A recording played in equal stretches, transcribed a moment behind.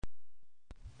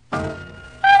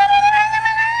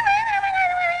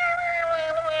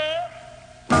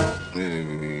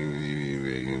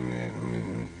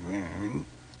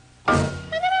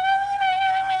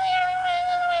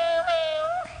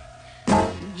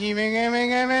Hi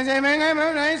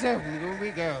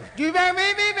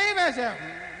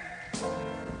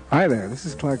there, this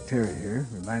is Clark Terry here,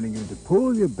 reminding you to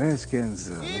pull your bearskins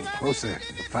a little closer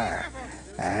to the fire.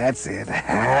 That's it.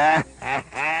 Now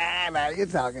you're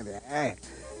talking. Hey.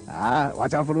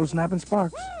 Watch out for those snapping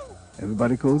sparks.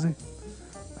 Everybody cozy?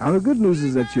 Now the good news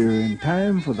is that you're in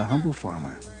time for the humble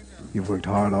farmer. You've worked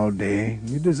hard all day, and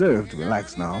you deserve to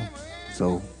relax now.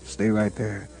 So stay right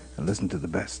there and listen to the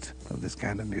best of this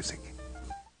kind of music.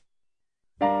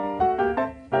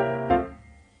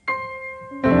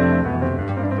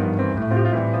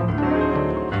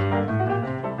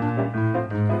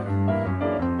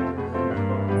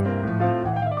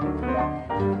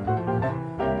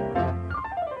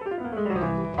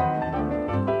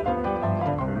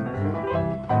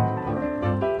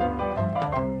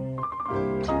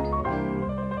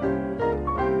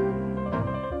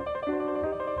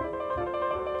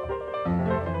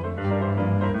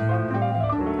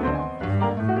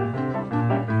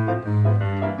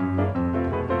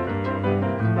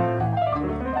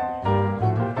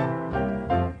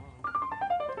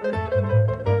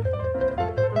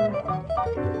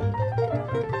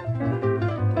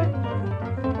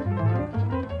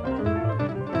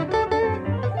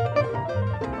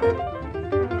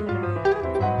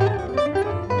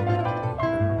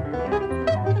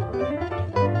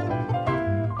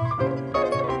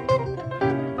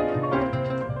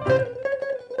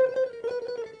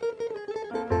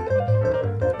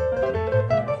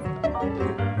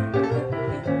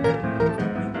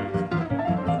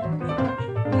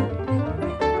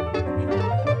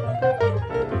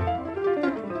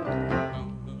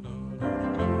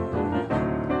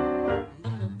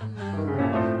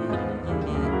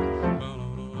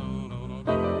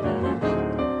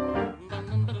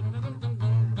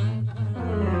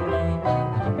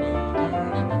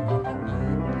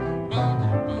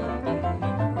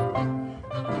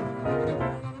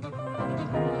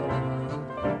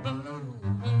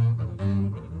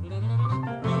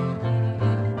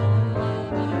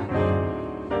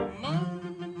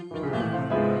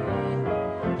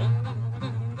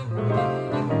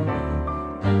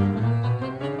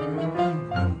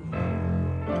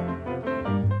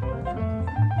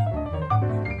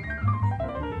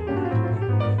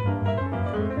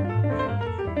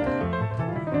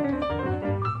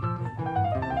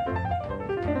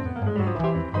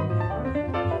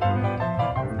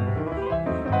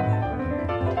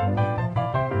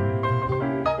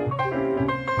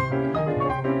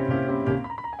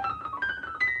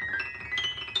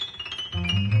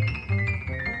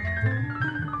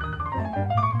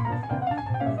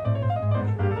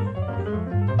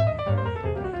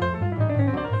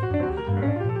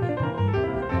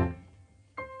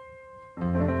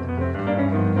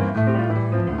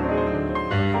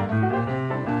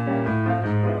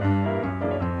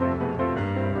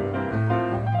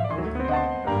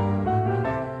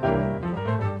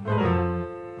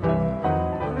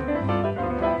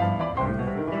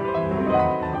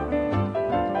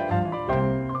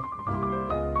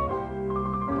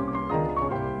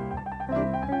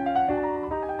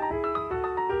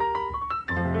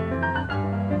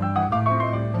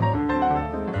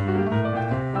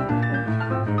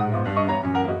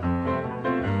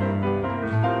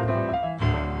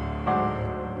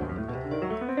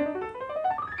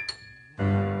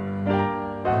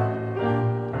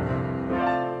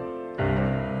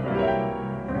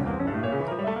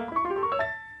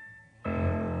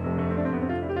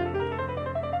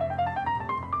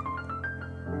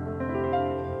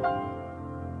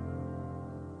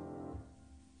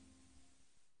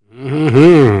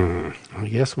 I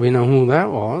guess we know who that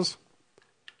was.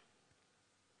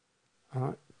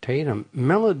 Tatum,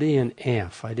 melody in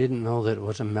F. I didn't know that it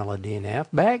was a melody in F.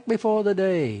 Back before the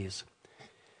days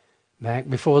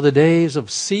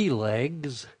of sea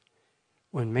legs,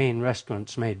 when Maine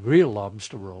restaurants made real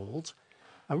lobster rolls,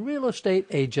 a real estate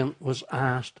agent was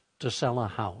asked to sell a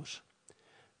house.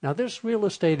 Now, this real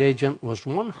estate agent was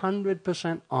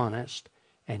 100% honest,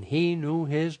 and he knew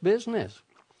his business.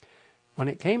 When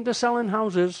it came to selling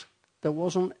houses, there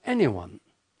wasn't anyone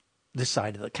this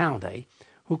side of the county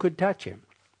who could touch him.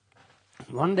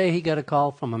 One day he got a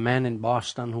call from a man in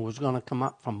Boston who was going to come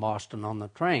up from Boston on the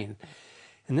train.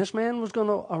 And this man was going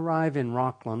to arrive in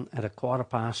Rockland at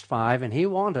 5:15, and he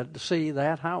wanted to see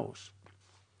that house.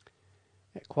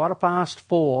 At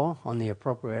 4:15 on the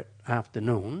appropriate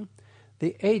afternoon,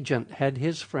 the agent had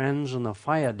his friends in the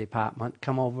fire department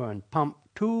come over and pump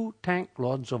 2 tank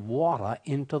loads of water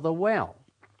into the well.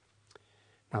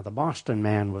 Now, the Boston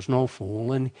man was no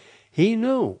fool, and he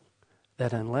knew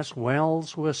that unless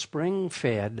wells were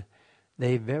spring-fed,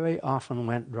 they very often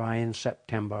went dry in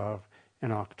September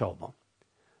and October.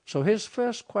 So his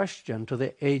first question to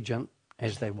the agent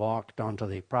as they walked onto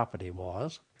the property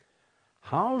was,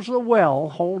 "How's the well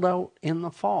hold out in the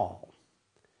fall?"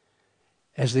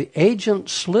 As the agent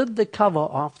slid the cover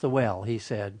off the well, he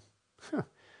said,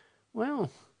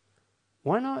 "Well,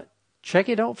 why not check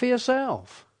it out for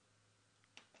yourself?"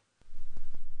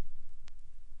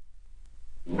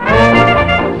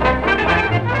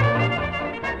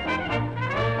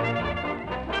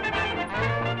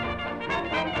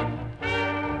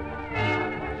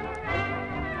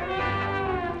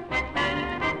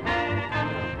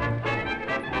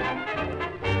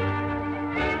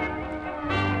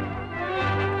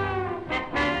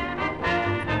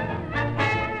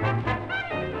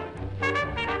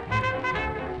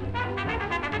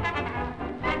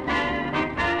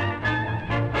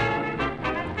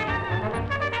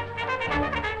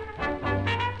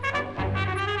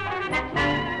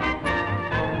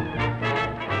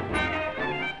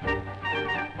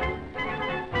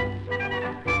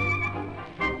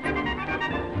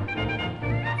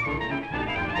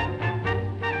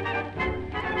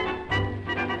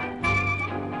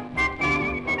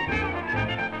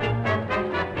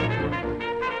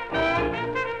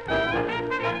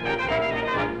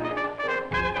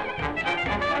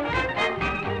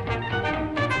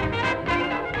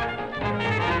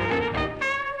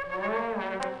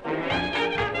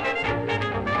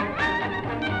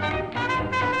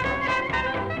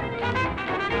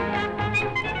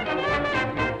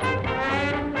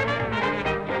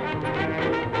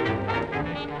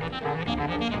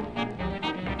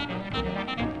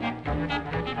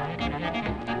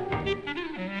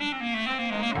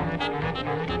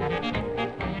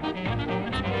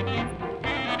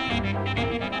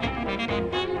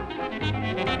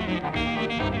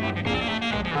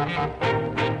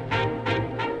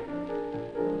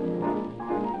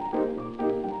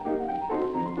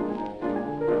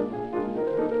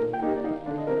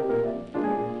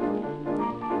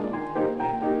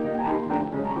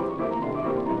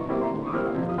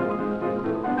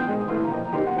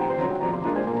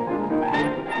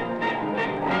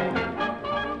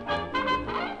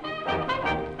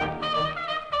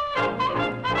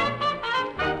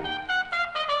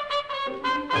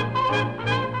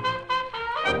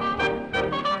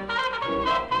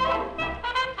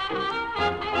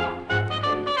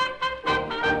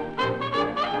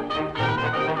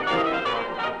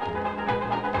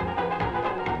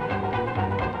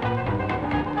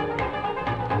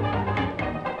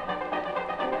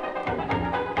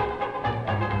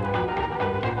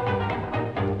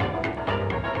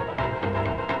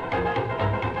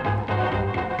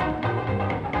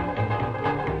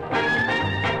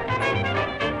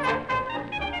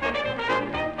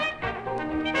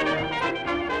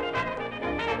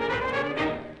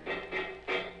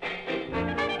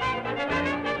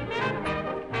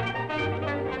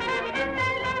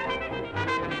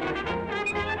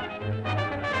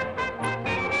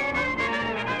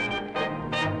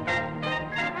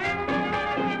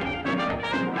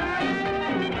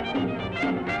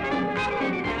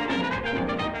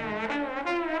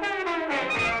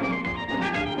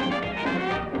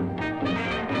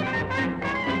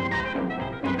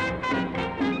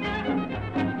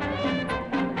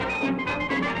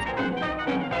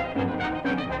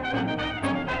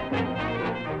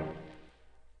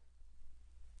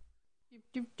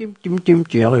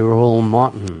 Jelly Roll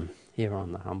Martin here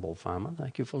on The Humble Farmer.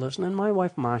 Thank you for listening. My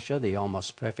wife Marcia, the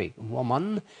almost perfect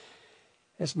woman,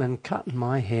 has been cutting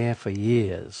my hair for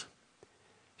years.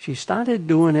 She started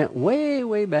doing it way,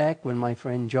 way back when my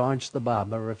friend George the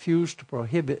barber refused to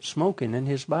prohibit smoking in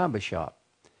his barber shop,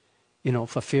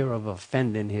 for fear of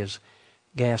offending his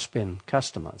gasping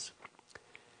customers.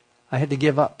 I had to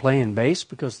give up playing bass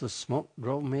because the smoke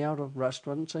drove me out of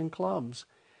restaurants and clubs.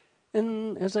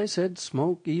 And as I said,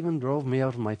 smoke even drove me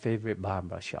out of my favorite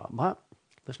barber shop. But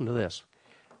listen to this.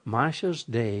 Marcia's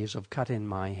days of cutting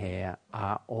my hair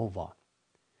are over.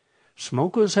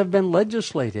 Smokers have been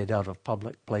legislated out of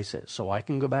public places, so I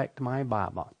can go back to my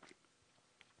barber.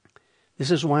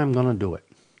 This is why I'm going to do it.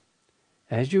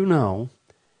 As you know,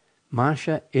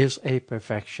 Marcia is a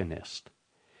perfectionist.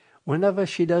 Whenever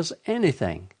she does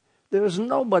anything, there is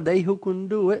nobody who can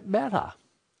do it better.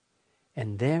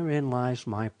 And therein lies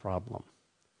my problem.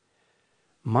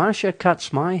 Marcia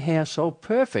cuts my hair so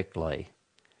perfectly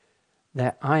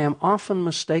that I am often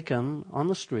mistaken on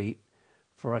the street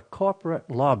for a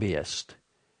corporate lobbyist.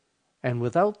 And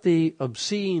without the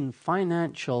obscene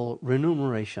financial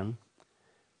remuneration,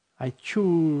 I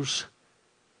choose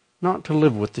not to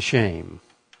live with the shame.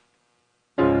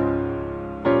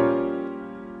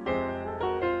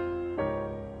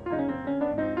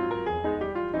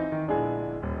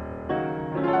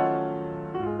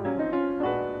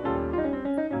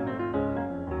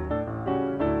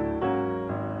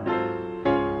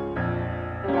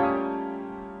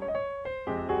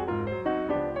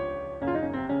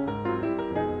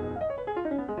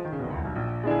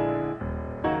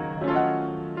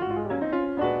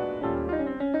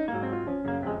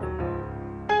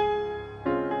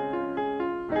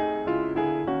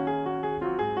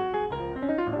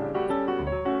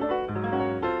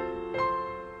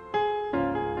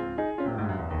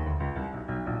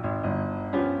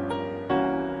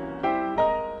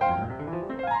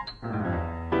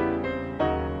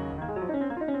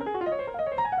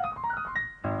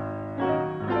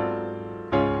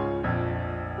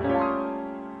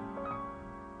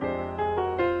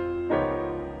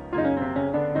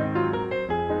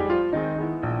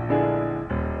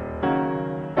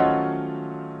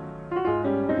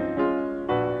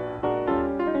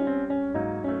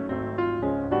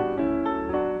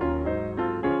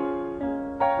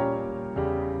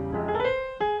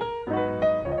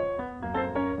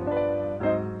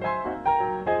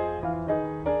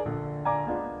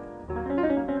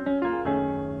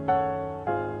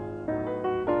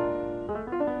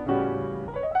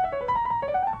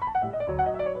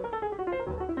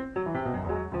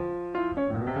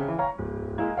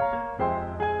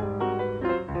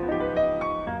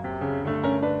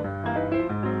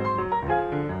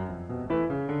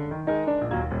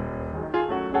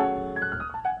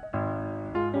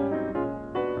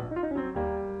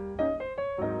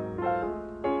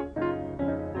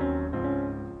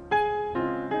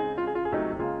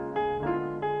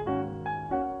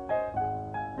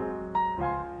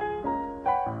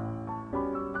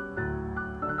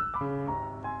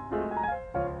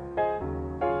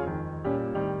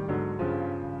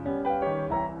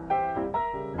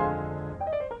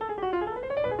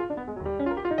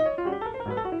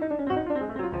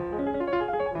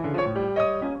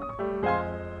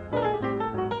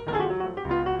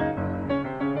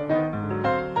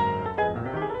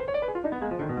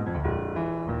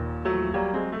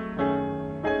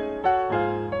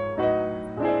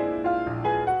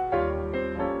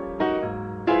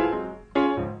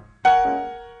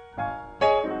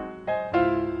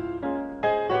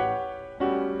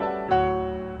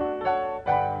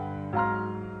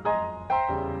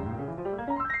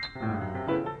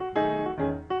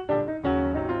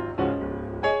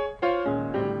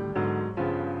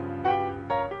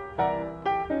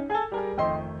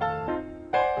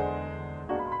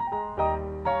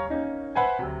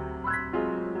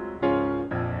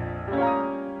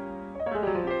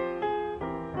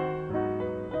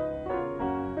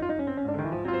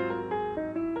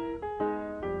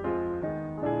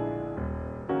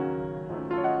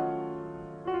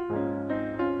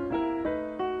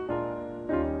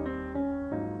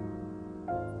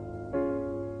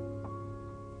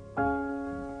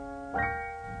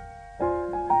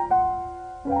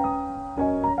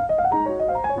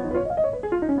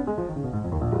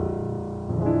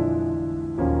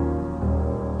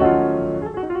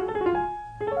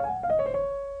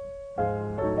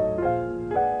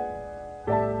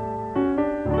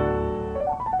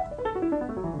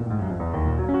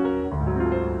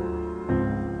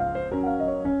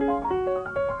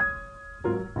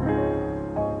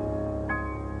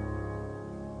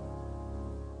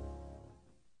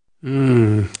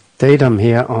 Tatum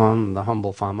here on The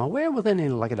Humble Farmer. Where within any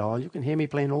like it all, you can hear me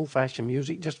playing old-fashioned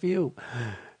music just for you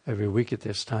every week at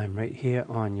this time right here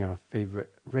on your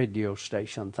favorite radio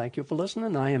station. Thank you for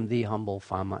listening. I am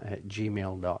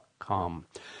thehumble.farmer@gmail.com.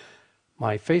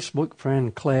 My Facebook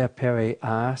friend Claire Perry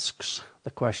asks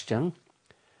the question,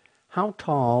 how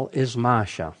tall is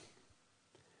Marsha?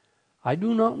 I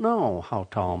do not know how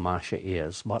tall Marsha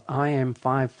is, but I am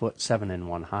 5'7" and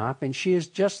 1/2", and she is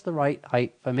just the right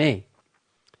height for me.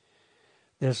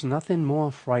 There's nothing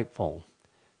more frightful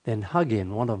than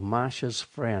hugging one of Marsha's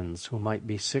friends who might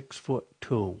be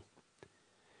 6'2".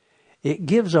 It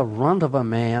gives a runt of a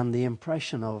man the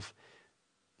impression of,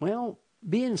 well,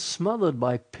 being smothered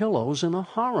by pillows in a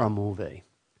horror movie.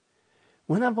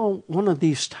 Whenever one of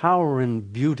these towering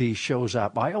beauties shows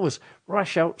up, I always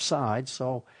rush outside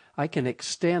so I can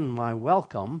extend my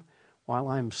welcome while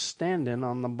I'm standing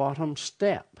on the bottom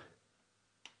step.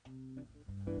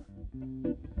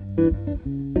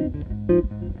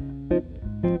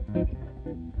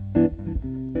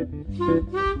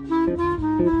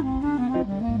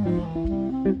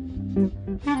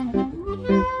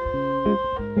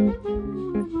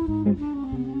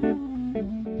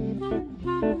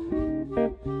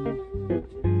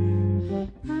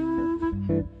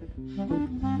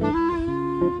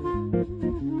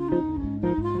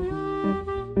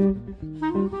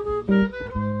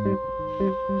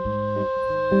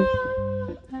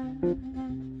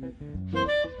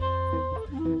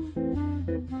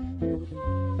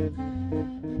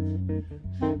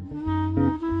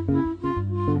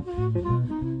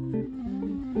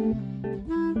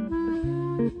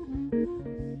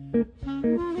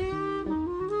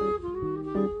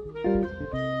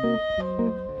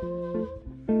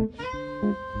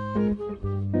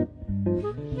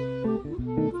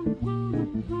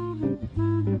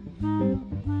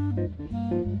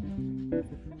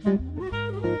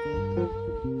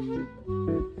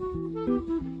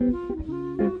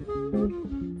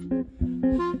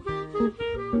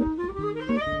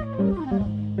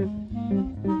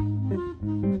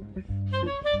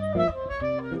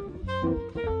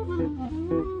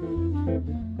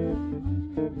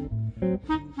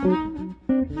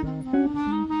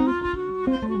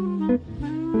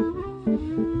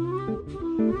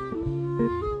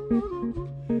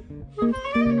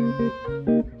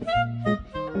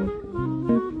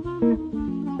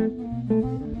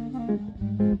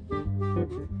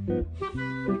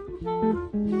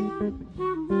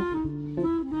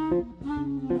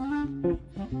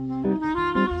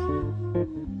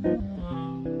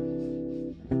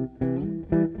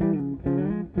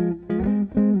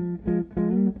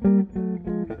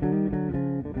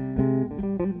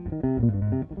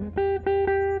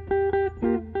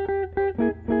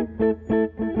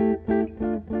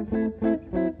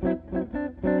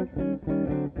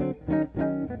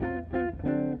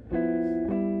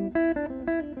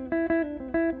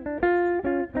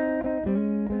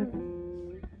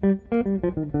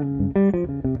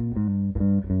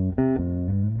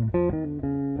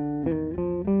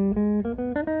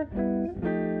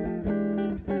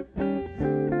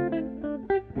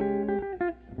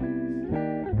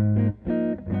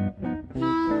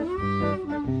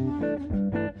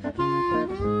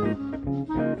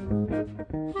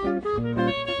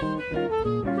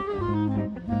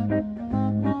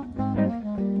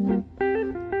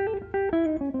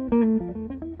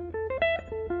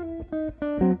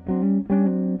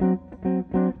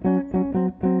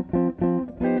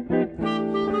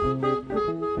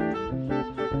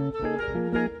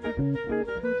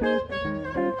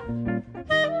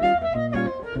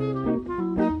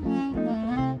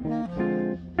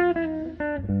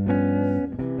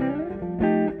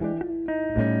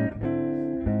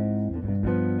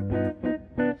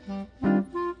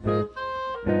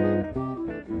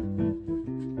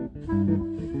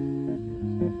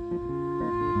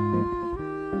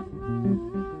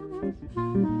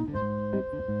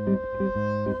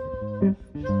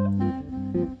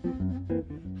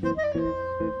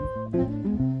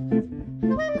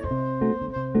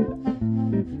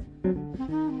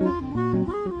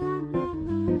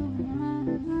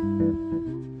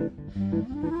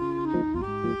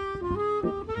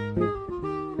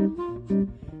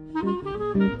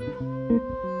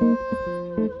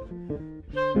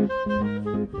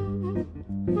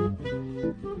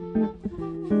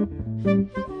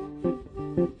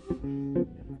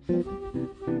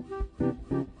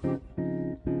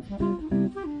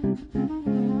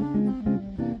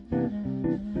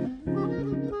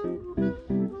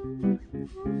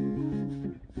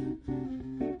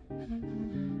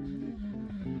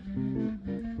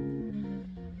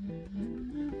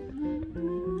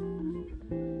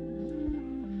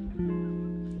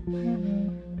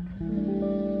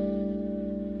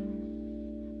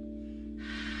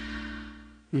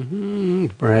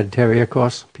 Brad Terry, of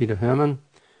course, Peter Herman.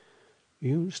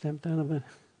 You stepped out of a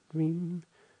green.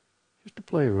 Used to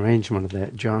play arrangement of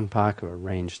that. John Parker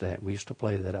arranged that. We used to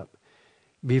play that up.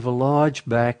 Beaver Lodge,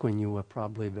 back when you were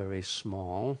probably very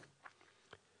small.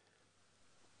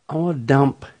 Our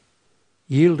dump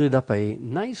yielded up a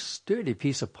nice sturdy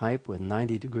piece of pipe with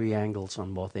 90-degree angles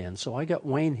on both ends. So I got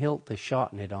Wayne Hilt to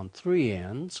shorten it on 3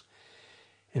 ends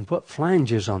and put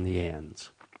flanges on the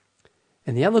ends.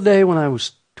 And the other day when I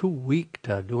was too weak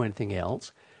to do anything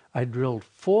else, I drilled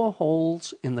 4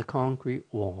 holes in the concrete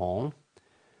wall,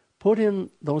 put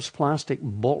in those plastic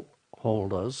bolt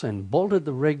holders, and bolted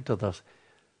the rig to the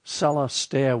cellar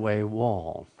stairway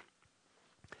wall.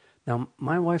 Now,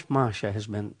 my wife Marcia has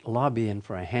been lobbying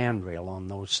for a handrail on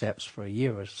those steps for a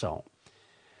year or so.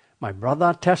 My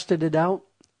brother tested it out.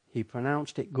 He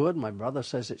pronounced it good. My brother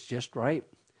says it's just right.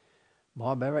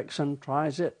 Bob Erickson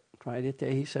tried it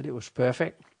there. He said it was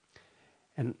perfect.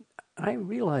 And I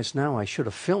realize now I should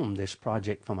have filmed this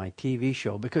project for my TV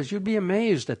show, because you'd be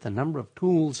amazed at the number of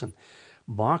tools and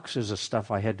boxes of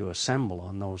stuff I had to assemble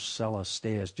on those cellar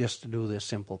stairs just to do this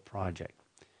simple project.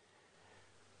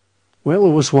 Well,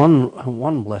 it was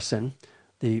one blessing.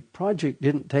 The project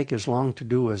didn't take as long to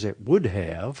do as it would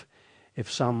have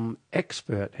if some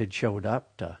expert had showed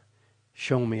up to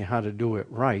show me how to do it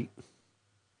right.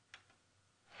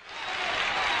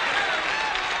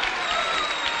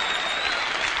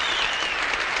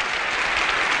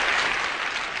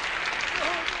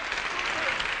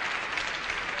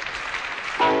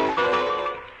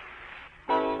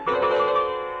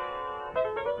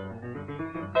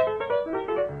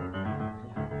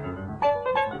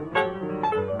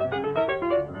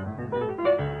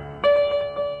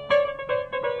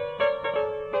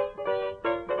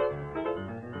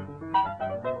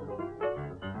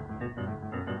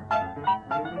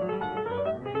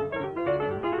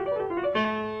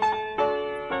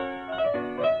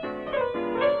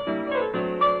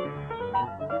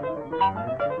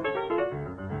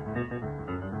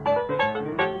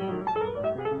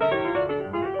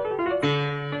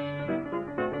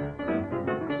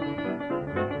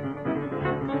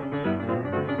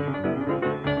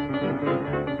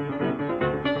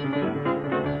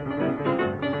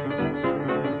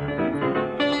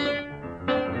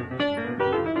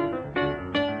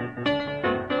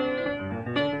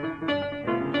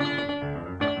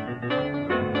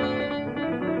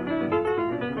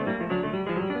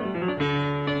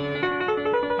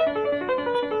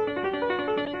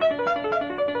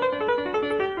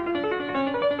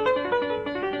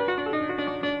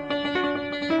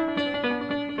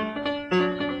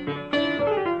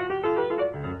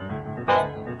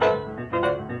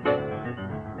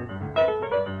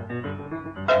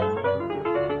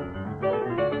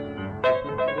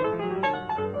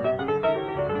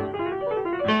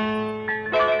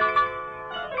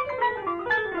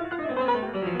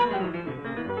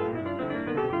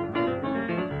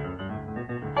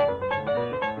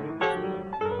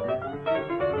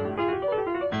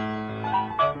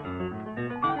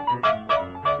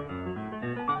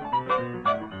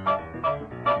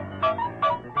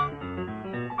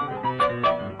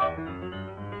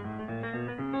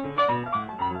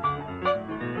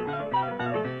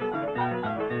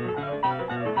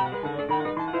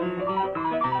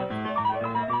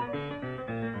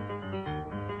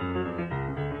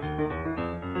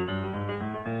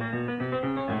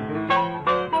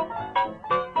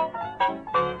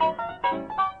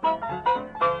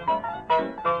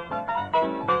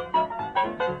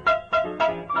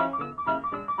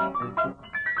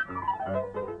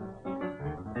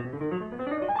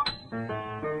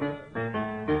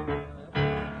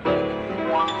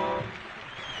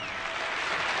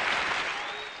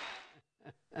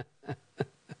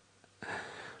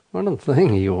 What a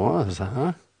thing he was,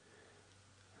 huh?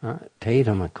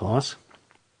 Tatum, of course.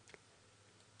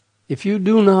 If you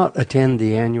do not attend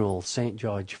the annual St.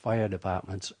 George Fire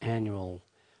Department's annual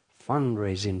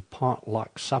fundraising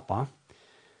potluck supper,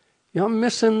 you're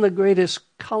missing the greatest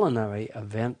culinary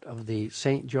event of the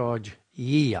St. George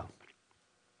year.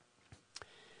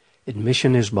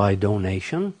 Admission is by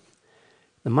donation.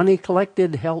 The money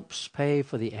collected helps pay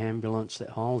for the ambulance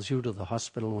that hauls you to the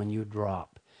hospital when you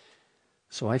drop.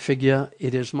 So I figure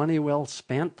it is money well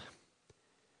spent.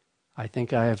 I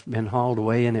think I have been hauled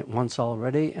away in it once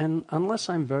already, and unless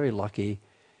I'm very lucky,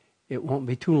 it won't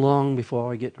be too long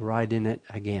before I get to ride in it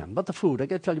again. But the food, I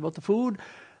got to tell you about the food.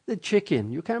 The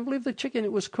chicken, you can't believe the chicken.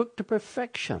 It was cooked to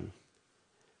perfection.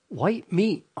 White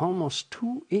meat, almost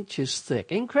 2 inches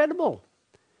thick. Incredible.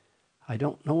 I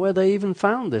don't know where they even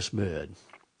found this bird.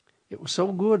 It was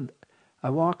so good, I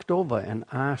walked over and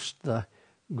asked the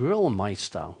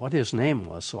Grillmeister what his name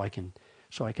was, so I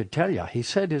could tell you. He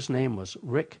said his name was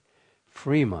Rick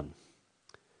Freeman.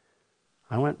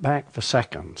 I went back for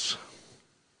seconds.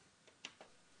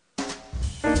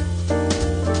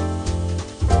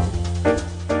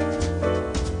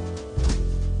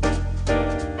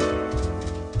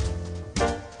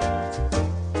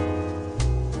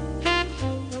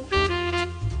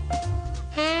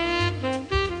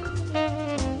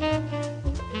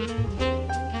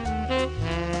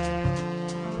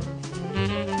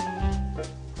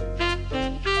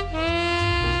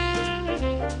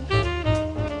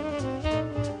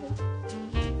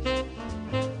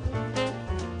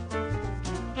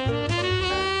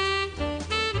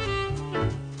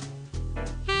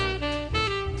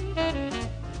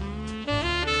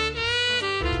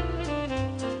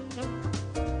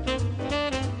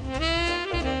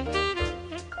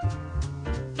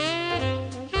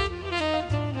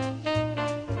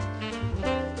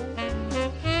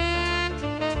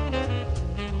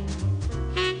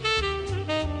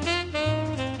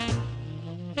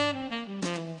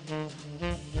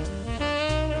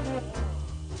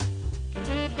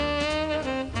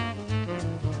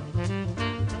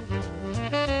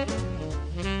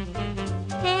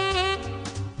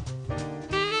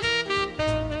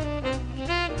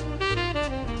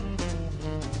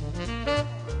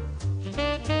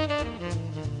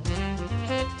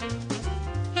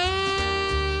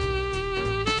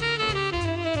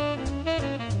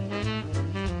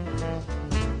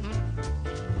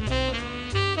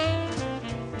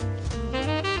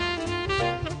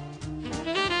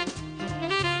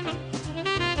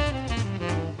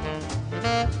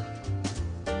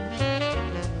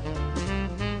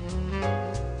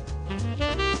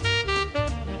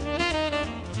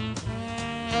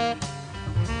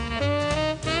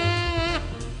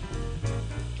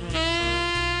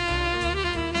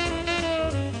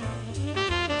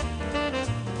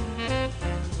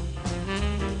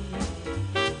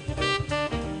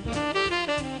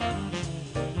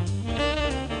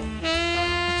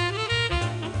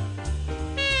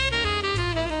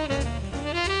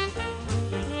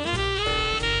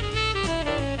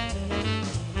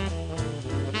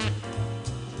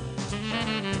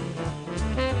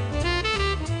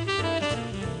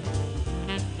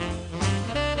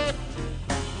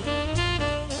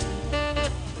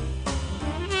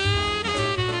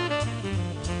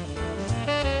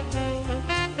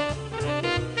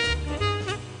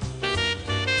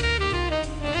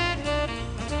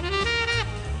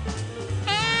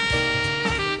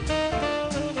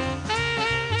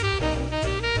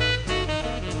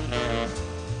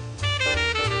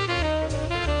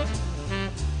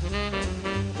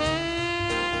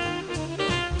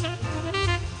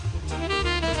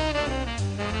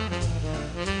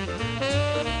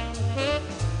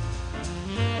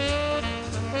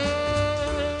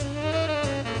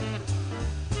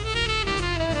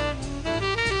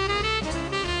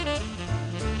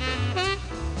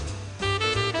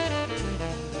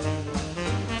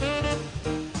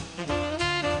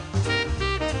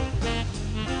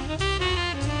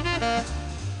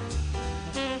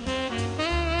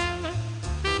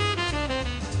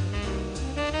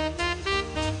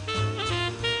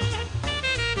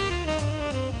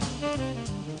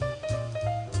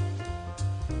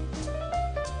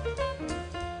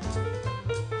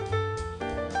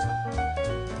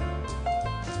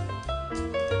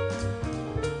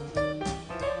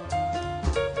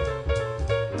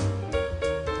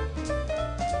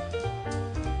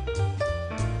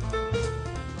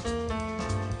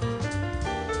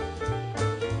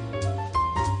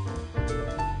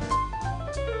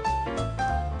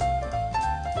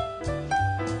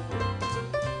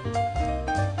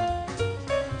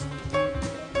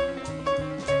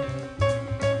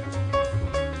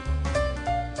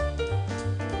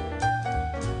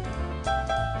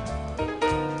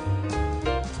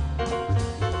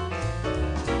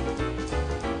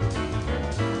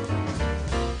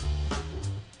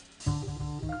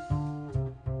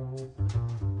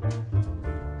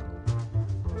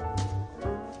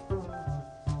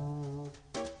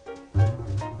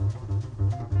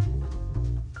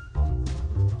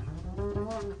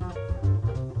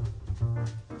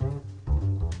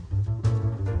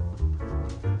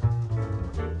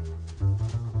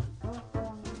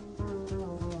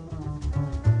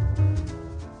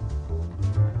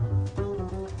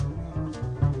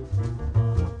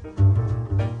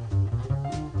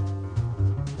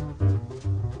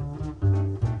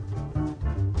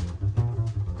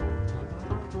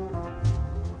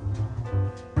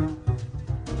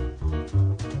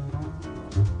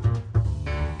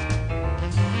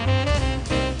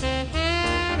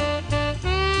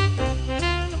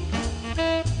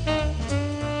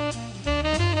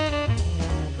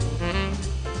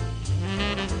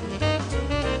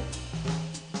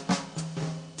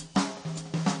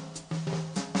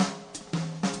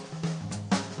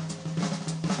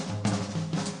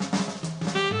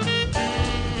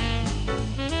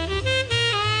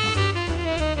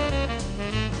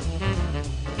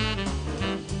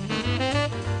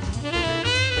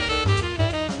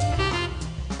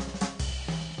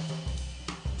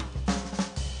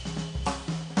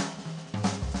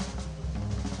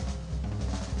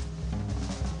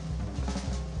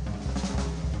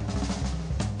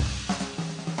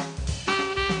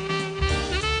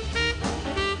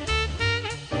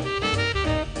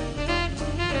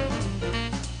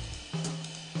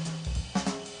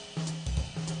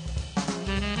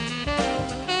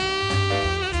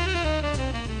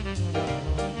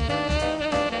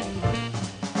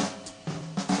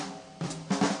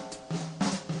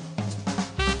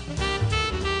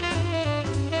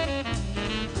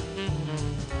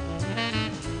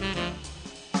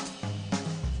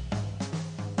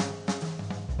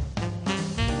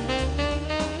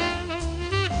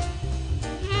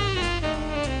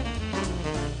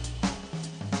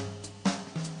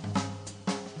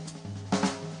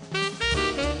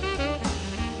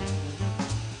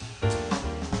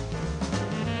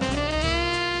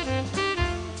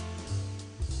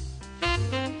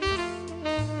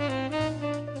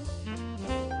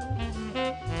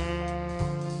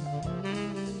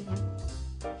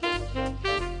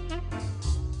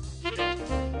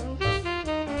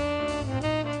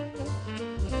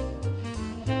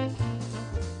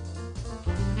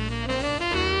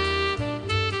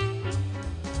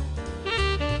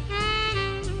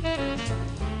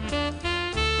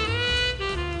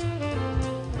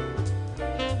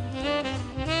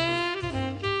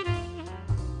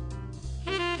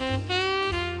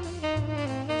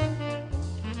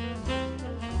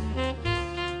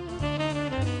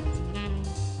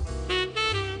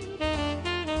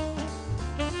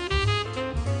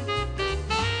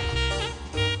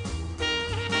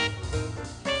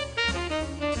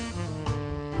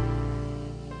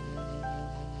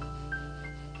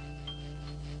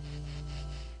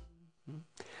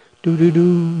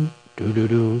 Do-do-do,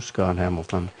 do-do-do, Scott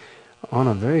Hamilton. On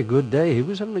a very good day. He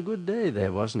was having a good day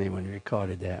there, wasn't he, when he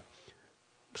recorded that?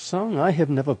 Song I have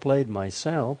never played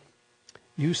myself.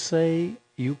 You Say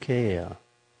You Care.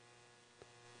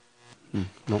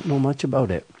 Don't know much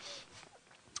about it.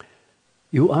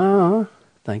 You are,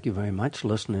 thank you very much,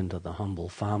 listening to The Humble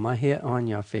Farmer here on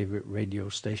your favorite radio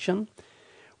station.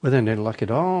 With any luck at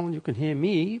all, you can hear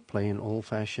me playing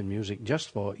old-fashioned music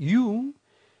just for you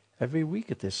every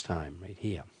week at this time right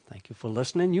here. Thank you for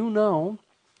listening. You know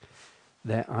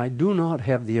that I do not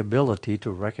have the ability to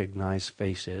recognize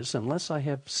faces unless I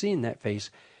have seen that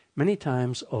face many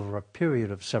times over a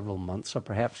period of several months or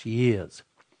perhaps years.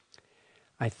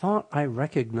 I thought I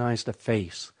recognized a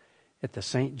face at the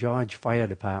St. George Fire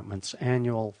Department's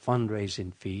annual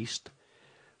fundraising feast,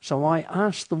 so I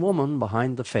asked the woman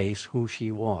behind the face who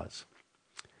she was.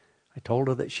 I told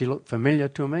her that she looked familiar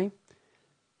to me.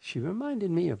 She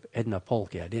reminded me of Edna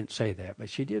Polke. I didn't say that,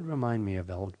 but she did remind me of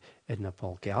Edna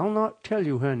Polke. I'll not tell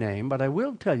you her name, but I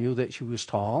will tell you that she was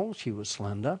tall, she was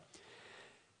slender,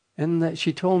 and that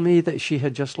she told me that she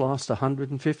had just lost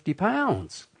 150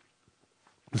 pounds.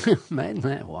 Man,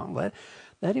 that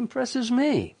impresses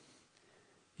me.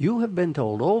 You have been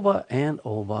told over and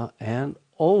over and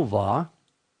over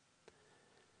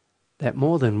that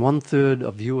more than 1/3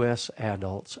 of U.S.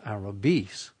 adults are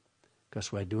obese.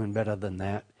 Because we're doing better than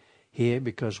that here,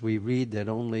 because we read that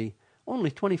only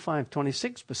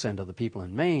 26% of the people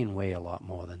in Maine weigh a lot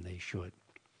more than they should.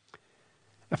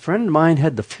 A friend of mine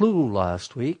had the flu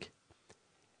last week,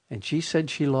 and she said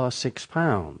she lost 6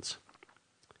 pounds.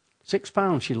 6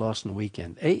 pounds she lost in a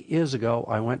weekend. 8 years ago,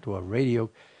 I went to a radio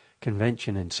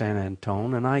convention in San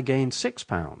Antone, and I gained 6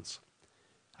 pounds.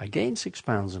 I gained 6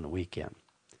 pounds in a weekend.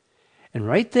 And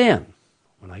right then,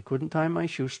 when I couldn't tie my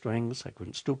shoestrings, I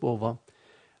couldn't stoop over,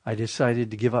 I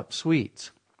decided to give up sweets.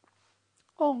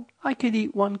 Oh, I could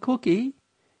eat one cookie,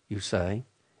 you say.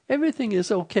 Everything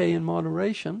is okay in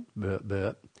moderation,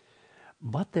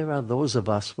 But there are those of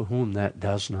us for whom that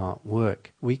does not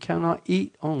work. We cannot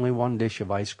eat only one dish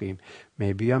of ice cream.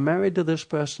 Maybe you're married to this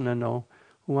person and know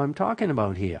who I'm talking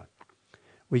about here.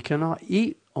 We cannot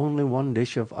eat only one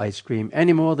dish of ice cream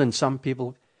any more than some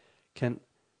people can.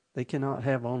 They cannot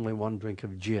have only one drink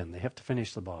of gin. They have to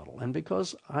finish the bottle. And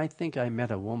because I think I met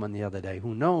a woman the other day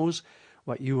who knows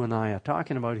what you and I are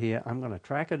talking about here, I'm going to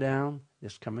track her down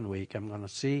this coming week. I'm going to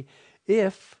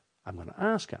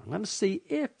ask her. I'm going to see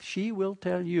if she will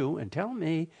tell you and tell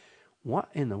me what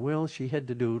in the world she had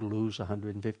to do to lose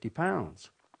 150 pounds.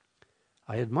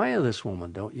 I admire this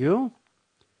woman, don't you?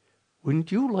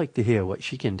 Wouldn't you like to hear what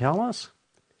she can tell us?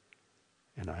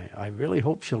 And I really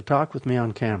hope she'll talk with me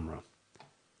on camera.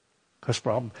 Because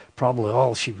probably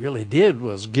all she really did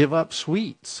was give up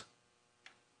sweets.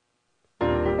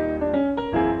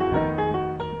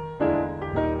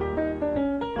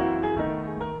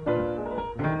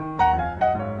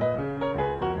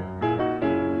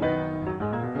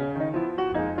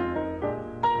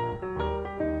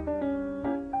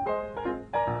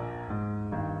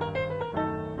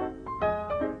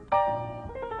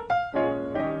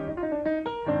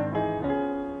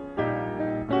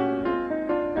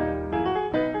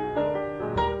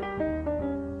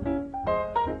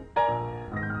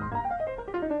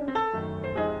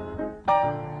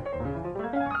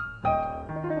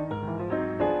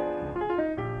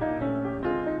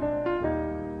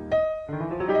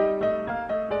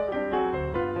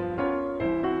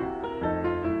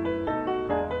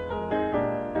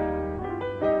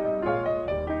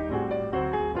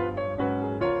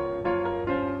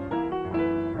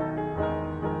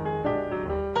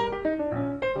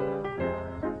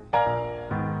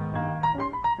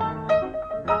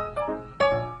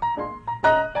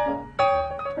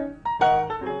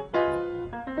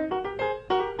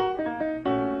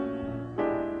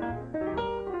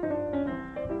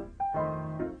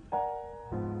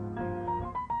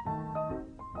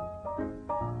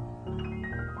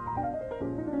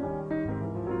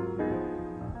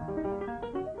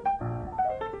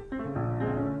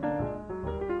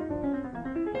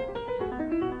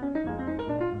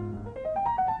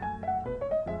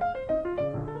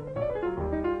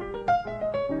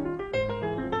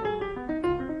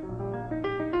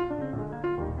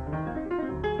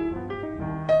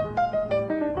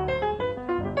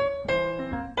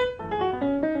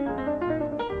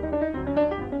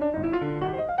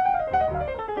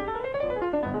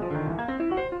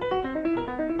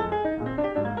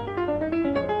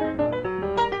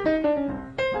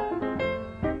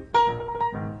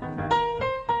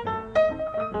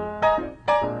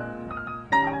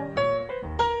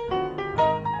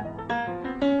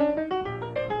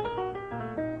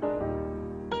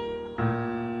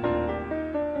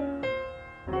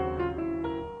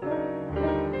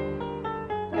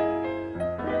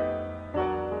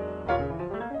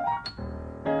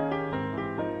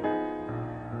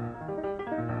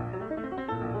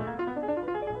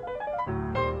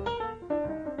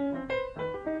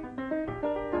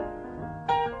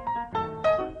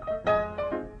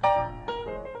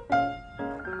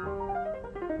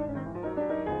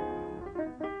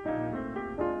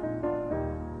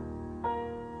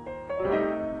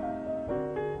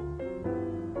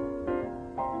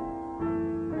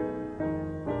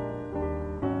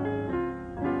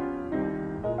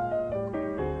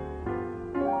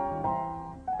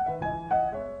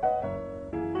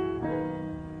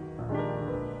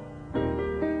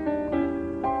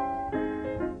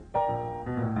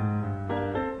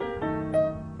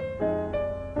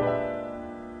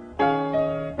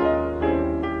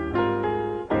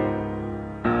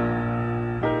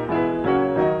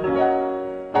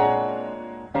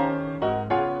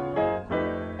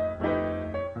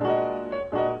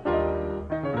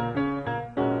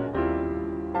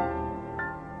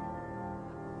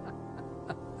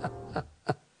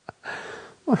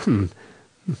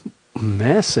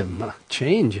 Massive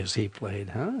changes he played,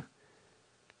 huh?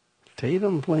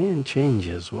 Tatum playing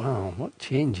changes. Wow, what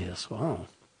changes? Wow.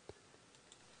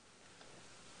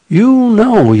 You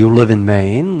know you live in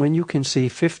Maine when you can see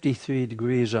 53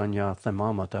 degrees on your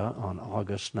thermometer on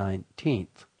August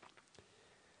 19th.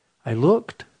 I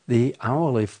looked, the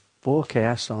hourly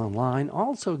forecast online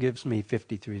also gives me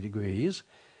 53 degrees,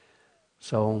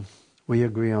 so we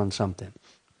agree on something.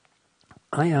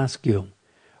 I ask you,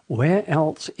 where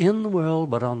else in the world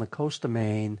but on the coast of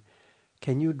Maine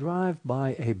can you drive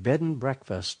by a bed and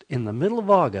breakfast in the middle of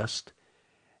August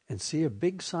and see a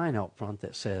big sign out front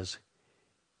that says,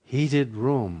 heated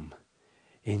room,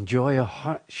 enjoy a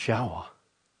hot shower?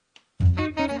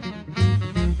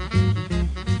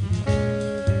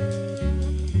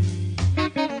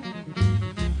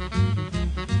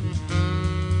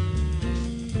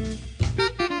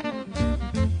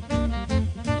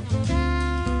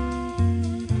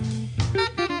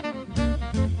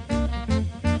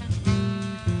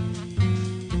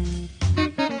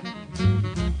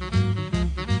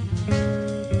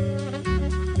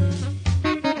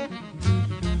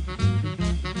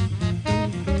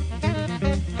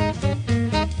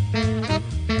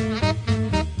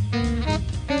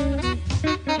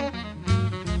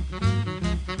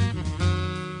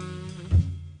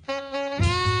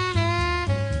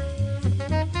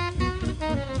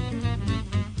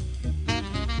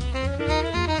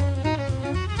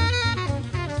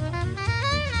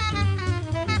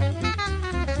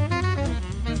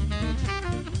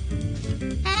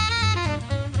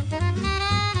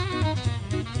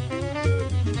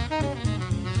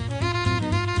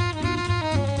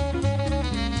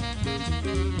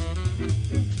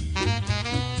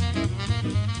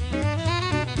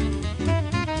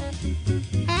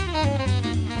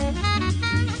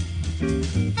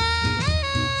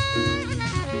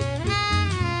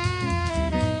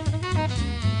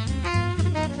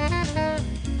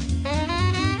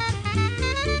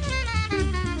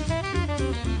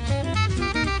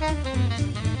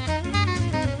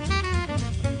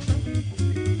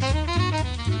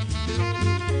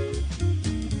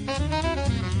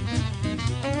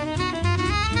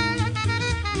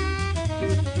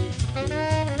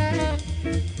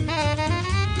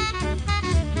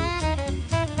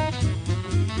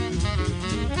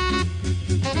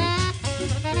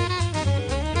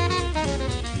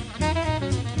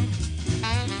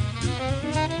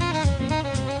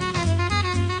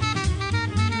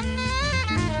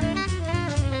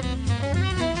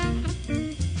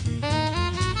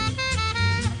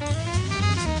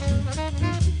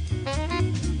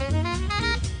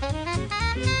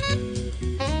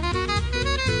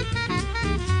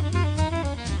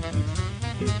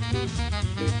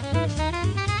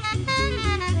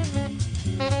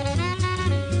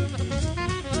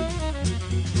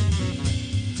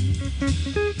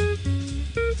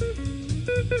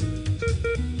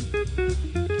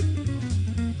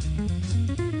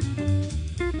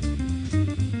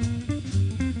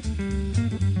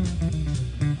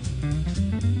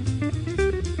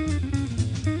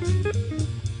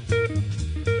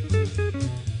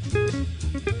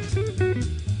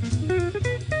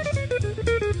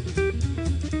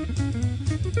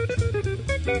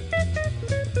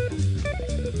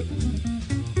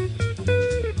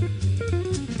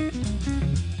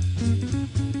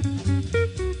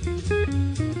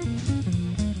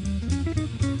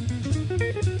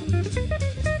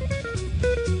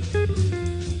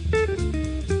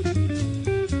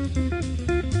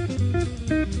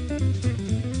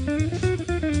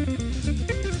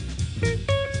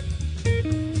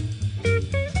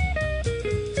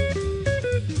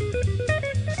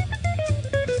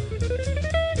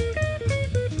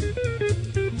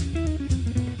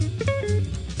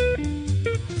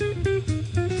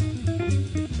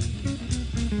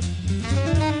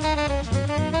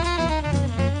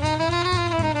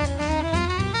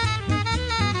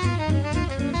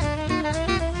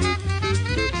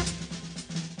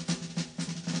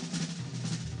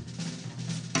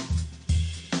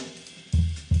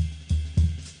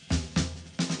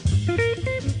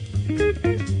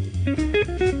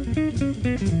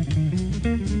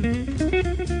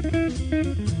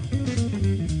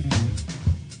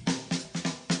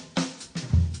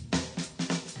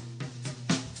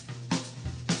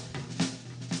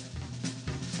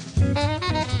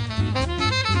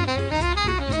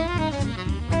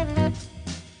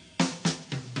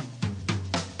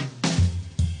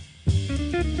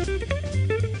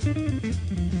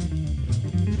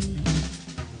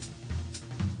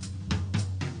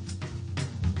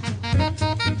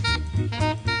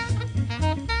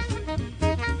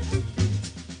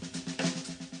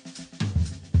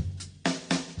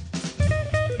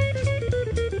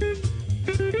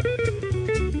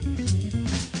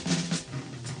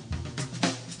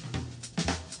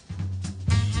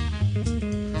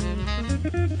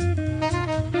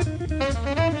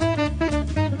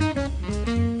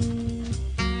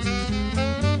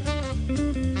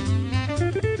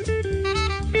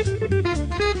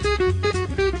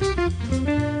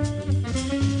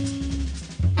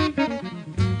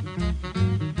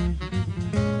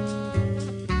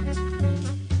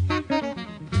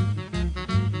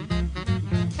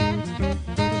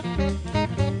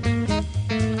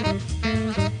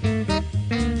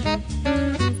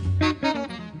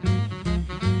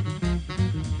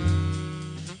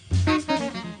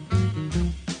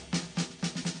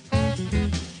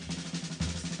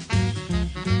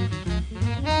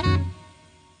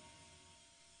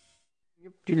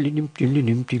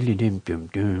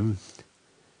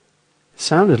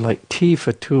 Sounded like T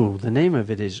for Two. The name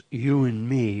of it is You and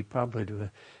Me, probably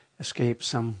to escape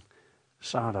some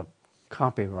sort of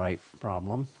copyright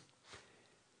problem.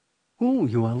 Ooh,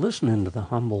 you are listening to The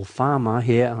Humble Farmer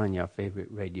here on your favorite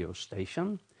radio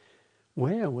station,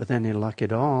 where, with any luck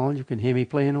at all, you can hear me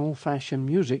playing old-fashioned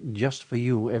music just for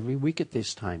you every week at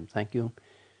this time. Thank you.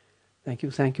 Thank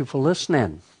you for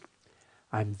listening.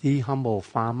 I'm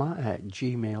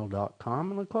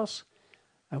thehumblefarmer@gmail.com, and of course,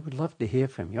 I would love to hear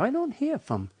from you. I don't hear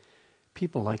from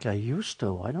people like I used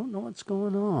to. I don't know what's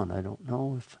going on. I don't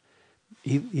know if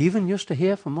even used to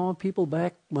hear from more people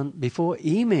back before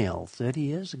email 30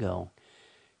 years ago.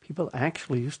 People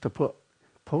actually used to put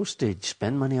postage,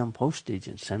 spend money on postage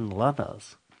and send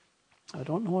letters. I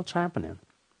don't know what's happening.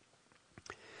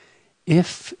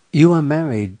 If you are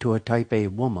married to a type A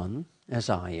woman, as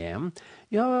I am,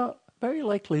 you're very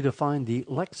likely to find the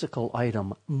lexical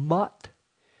item but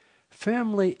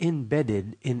firmly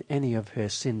embedded in any of her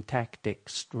syntactic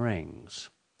strings.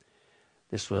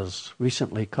 This was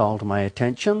recently called to my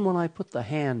attention when I put the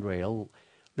handrail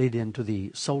leading to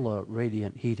the solar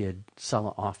radiant heated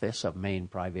cellar office of Maine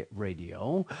Private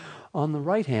Radio on the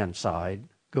right-hand side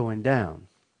going down.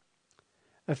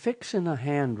 Affixing a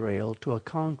handrail to a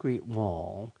concrete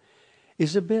wall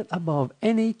is a bit above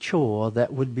any chore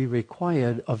that would be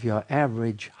required of your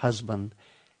average husband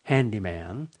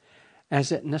handyman,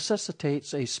 as it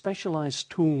necessitates a specialized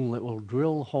tool that will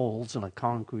drill holes in a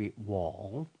concrete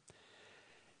wall,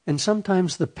 and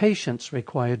sometimes the patience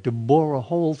required to bore a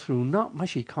hole through not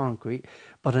mushy concrete,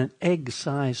 but an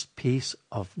egg-sized piece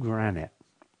of granite.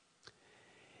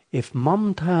 If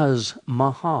Mumtaz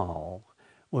Mahal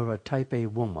were a type A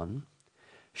woman,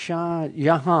 Shah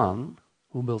Jahan,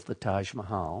 who built the Taj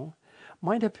Mahal,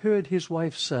 might have heard his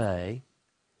wife say,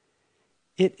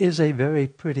 "It is a very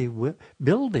pretty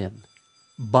building,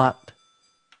 but..."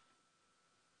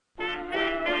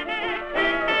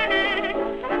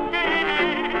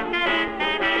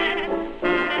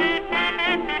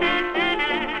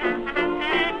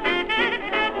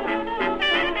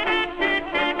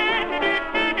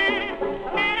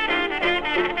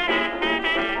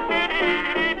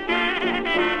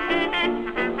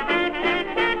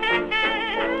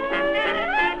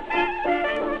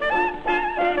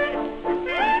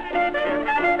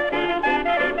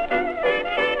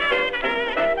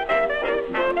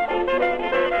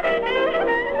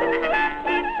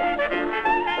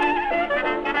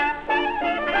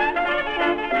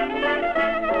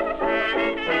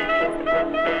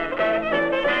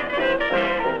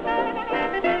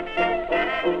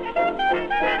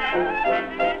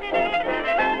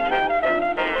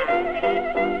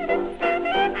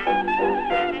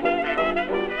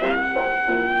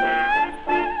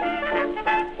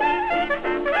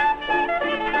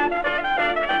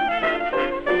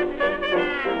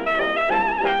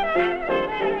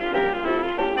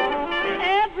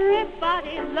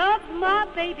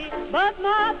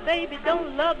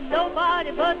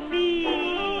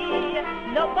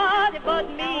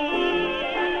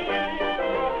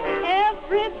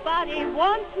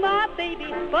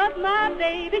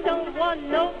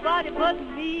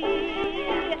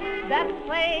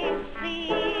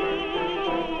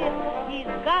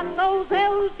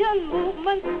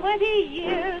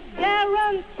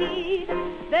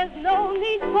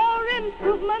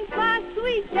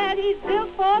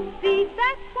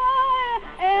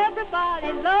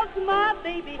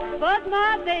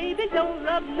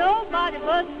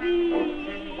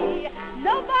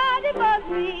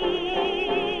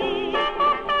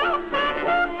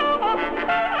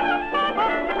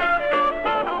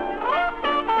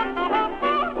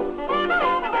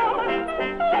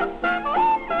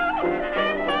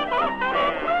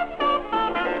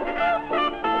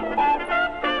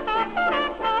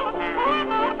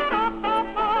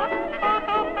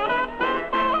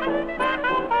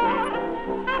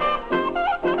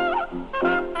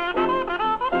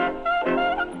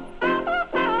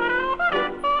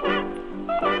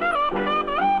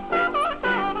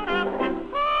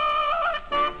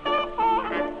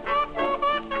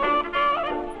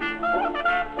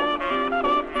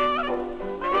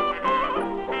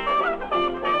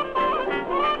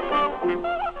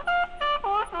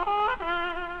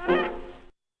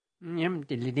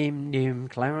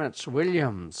 Clarence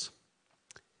Williams.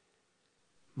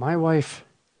 My wife,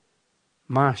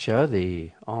 Marcia,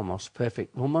 the almost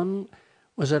perfect woman,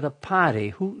 was at a party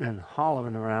hooting and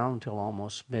hollering around till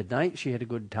almost midnight. She had a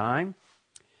good time.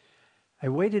 I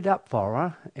waited up for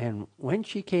her, and when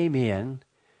she came in,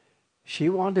 she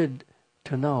wanted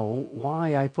to know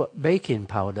why I put baking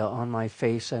powder on my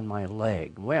face and my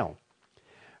leg. Well,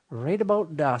 right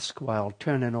about dusk, while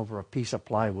turning over a piece of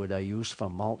plywood I used for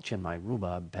mulch in my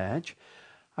rhubarb patch,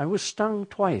 I was stung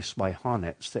twice by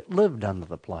hornets that lived under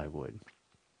the plywood.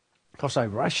 Of course, I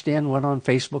rushed in, went on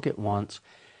Facebook at once,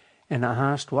 and I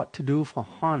asked what to do for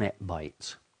hornet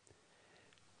bites.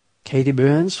 Katie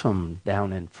Burns from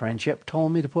down in Friendship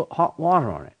told me to put hot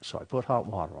water on it, so I put hot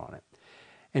water on it.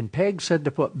 And Peg said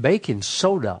to put baking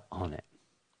soda on it.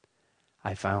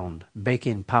 I found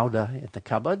baking powder in the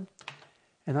cupboard,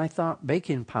 and I thought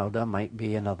baking powder might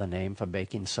be another name for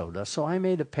baking soda, so I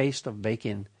made a paste of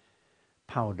baking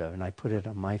powder, and I put it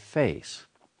on my face.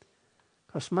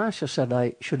 Of course, Marcia said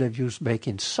I should have used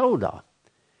baking soda,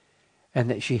 and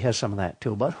that she has some of that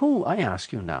too. But who, I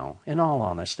ask you now, in all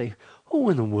honesty, who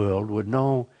in the world would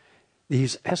know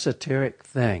these esoteric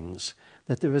things,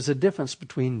 that there is a difference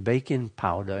between baking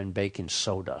powder and baking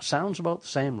soda? Sounds about the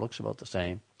same, looks about the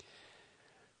same.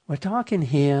 We're talking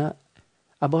here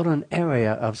about an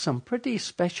area of some pretty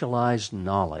specialized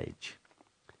knowledge.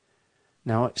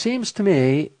 Now, it seems to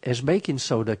me as baking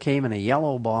soda came in a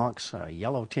yellow box, or a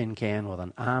yellow tin can with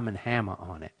an arm and hammer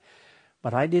on it.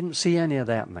 But I didn't see any of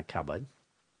that in the cupboard.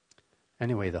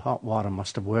 Anyway, the hot water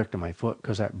must have worked on my foot,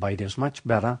 because that bite is much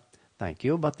better, thank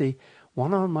you. But the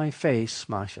one on my face,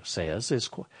 Marcia says, is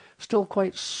still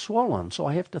quite swollen, so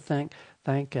I have to thank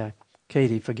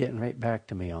Katie for getting right back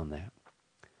to me on that.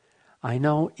 I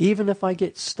know even if I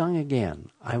get stung again,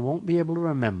 I won't be able to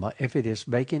remember if it is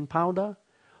baking powder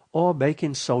or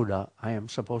baking soda I am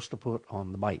supposed to put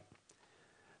on the bite.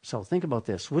 So think about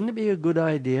this. Wouldn't it be a good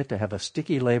idea to have a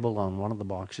sticky label on one of the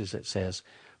boxes that says,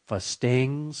 "For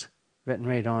stings," written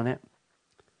right on it?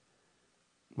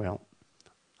 Well,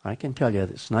 I can tell you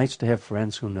that it's nice to have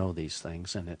friends who know these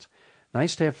things, and it's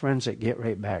nice to have friends that get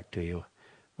right back to you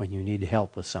when you need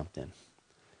help with something.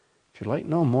 If you'd like to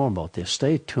know more about this,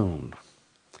 stay tuned.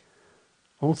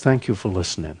 Oh, thank you for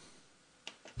listening.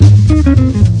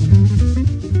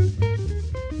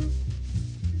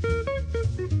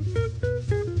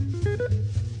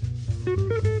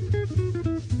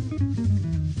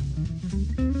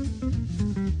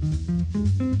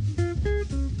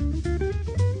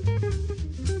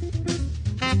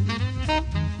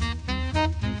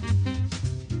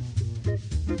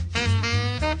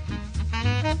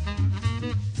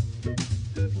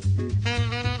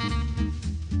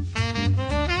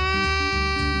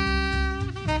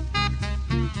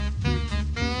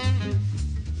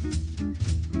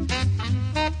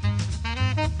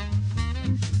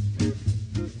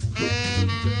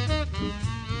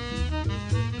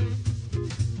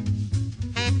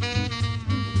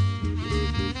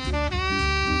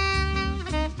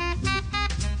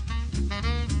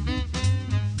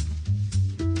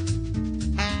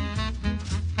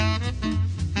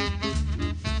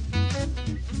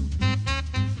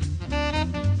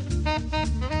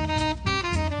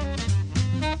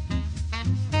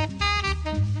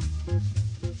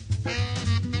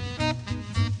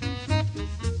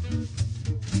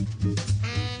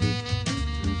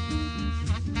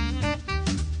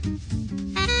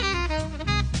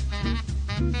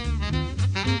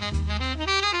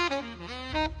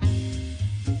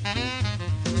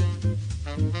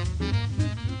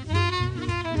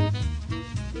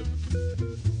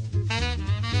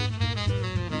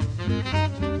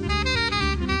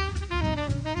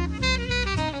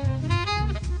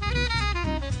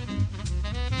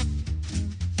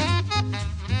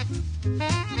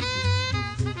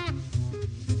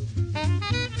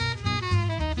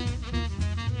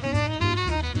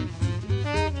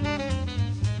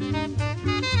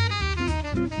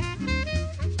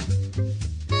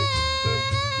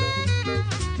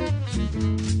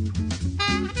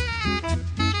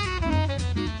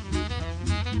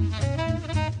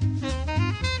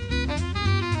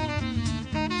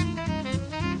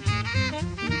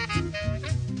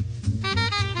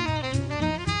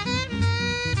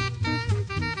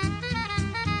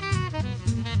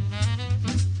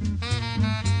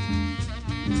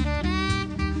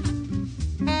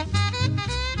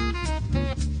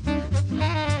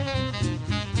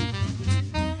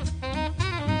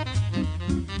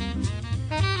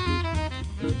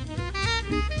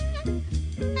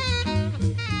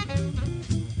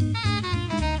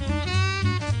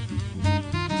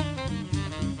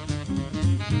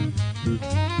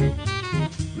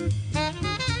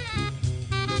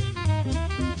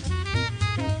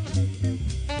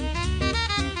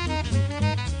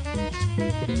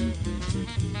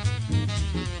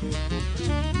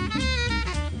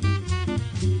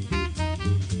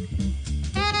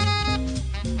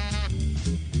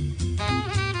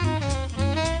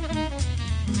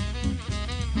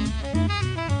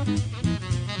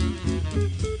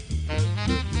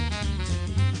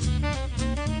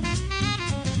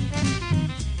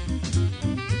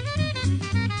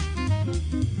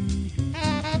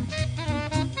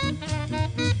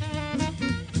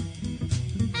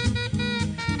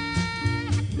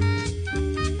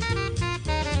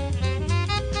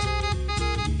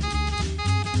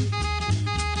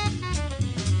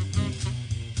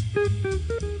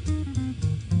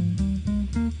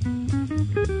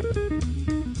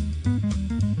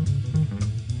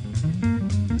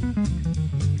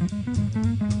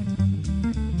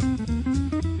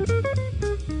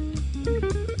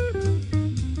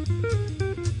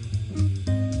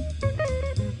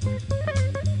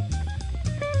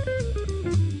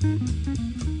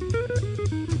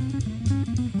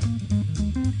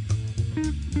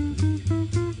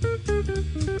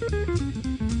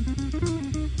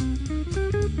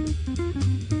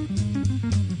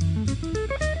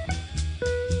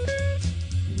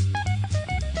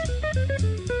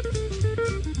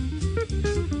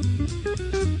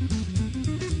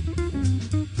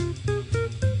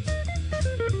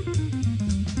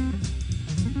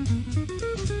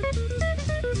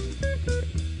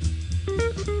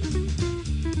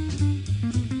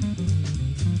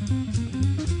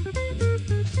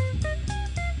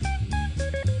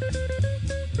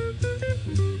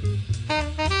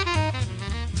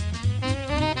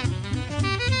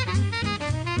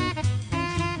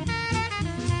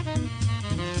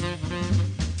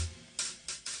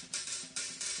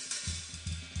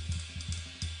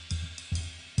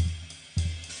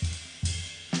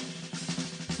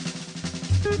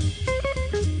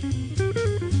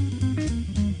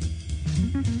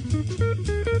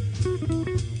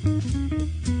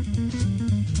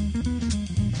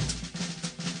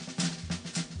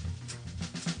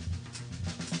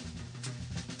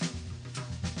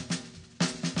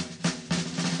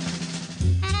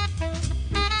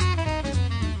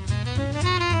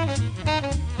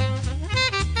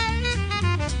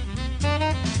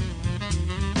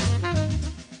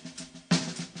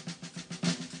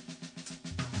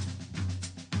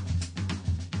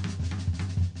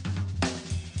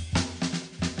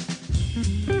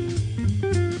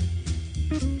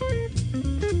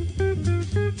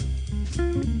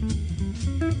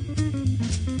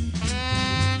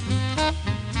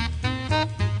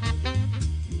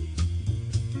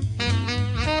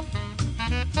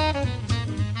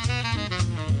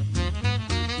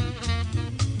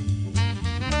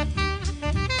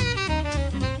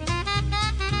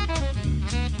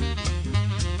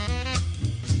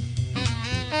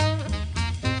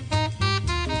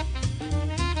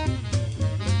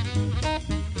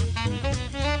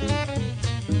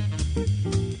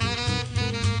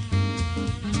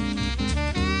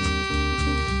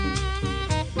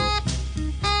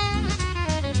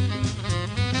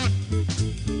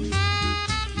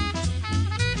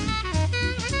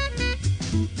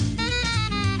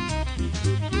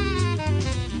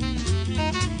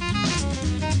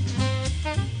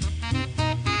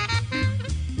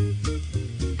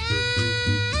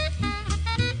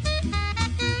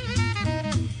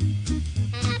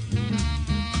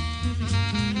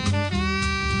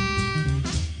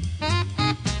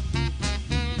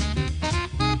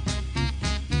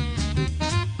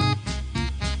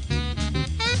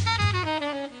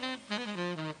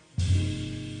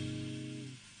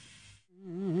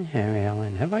 Harry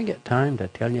Allen, have I got time to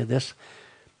tell you this?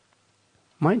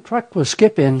 My truck was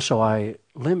skipping, so I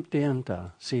limped in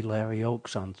to see Larry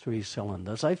Oakes on 3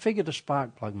 cylinders. I figured a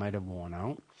spark plug might have worn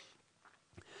out.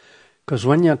 Because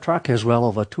when your truck has well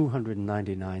over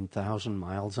 299,000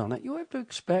 miles on it, you have to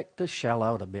expect to shell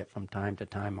out a bit from time to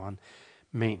time on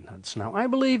maintenance. Now, I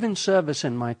believe in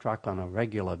servicing my truck on a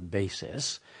regular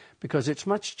basis because it's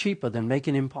much cheaper than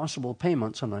making impossible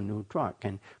payments on a new truck.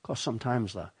 And, of course,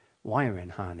 sometimes the wiring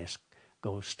harness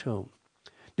goes too.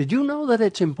 Did you know that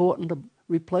it's important to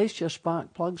replace your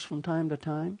spark plugs from time to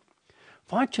time?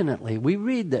 Fortunately, we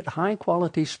read that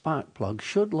high-quality spark plugs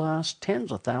should last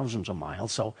tens of thousands of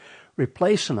miles, so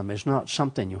replacing them is not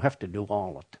something you have to do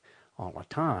all the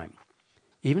time.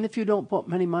 Even if you don't put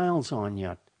many miles on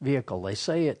your vehicle, they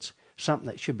say it's something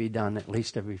that should be done at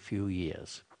least every few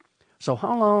years. So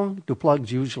how long do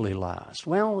plugs usually last?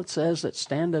 Well, it says that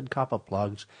standard copper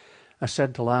plugs are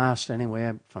said to last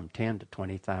anywhere from 10 to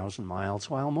 20,000 miles,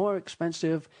 while more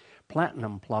expensive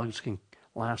platinum plugs can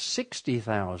last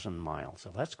 60,000 miles.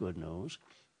 So that's good news.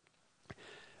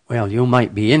 Well, you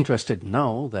might be interested to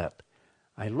know that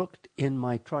I looked in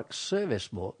my truck's service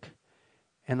book,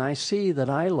 and I see that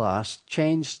I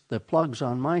changed the plugs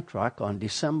on my truck on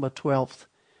December 12th,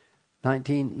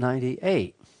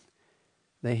 1998.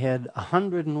 They had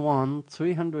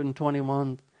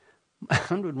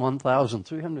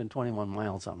 101,321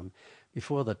 miles on them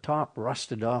before the top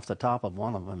rusted off the top of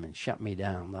one of them and shut me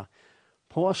down. The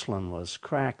porcelain was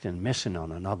cracked and missing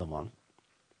on another one.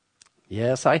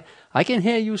 Yes, I can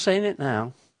hear you saying it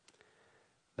now.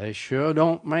 They sure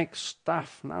don't make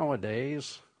stuff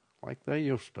nowadays like they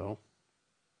used to.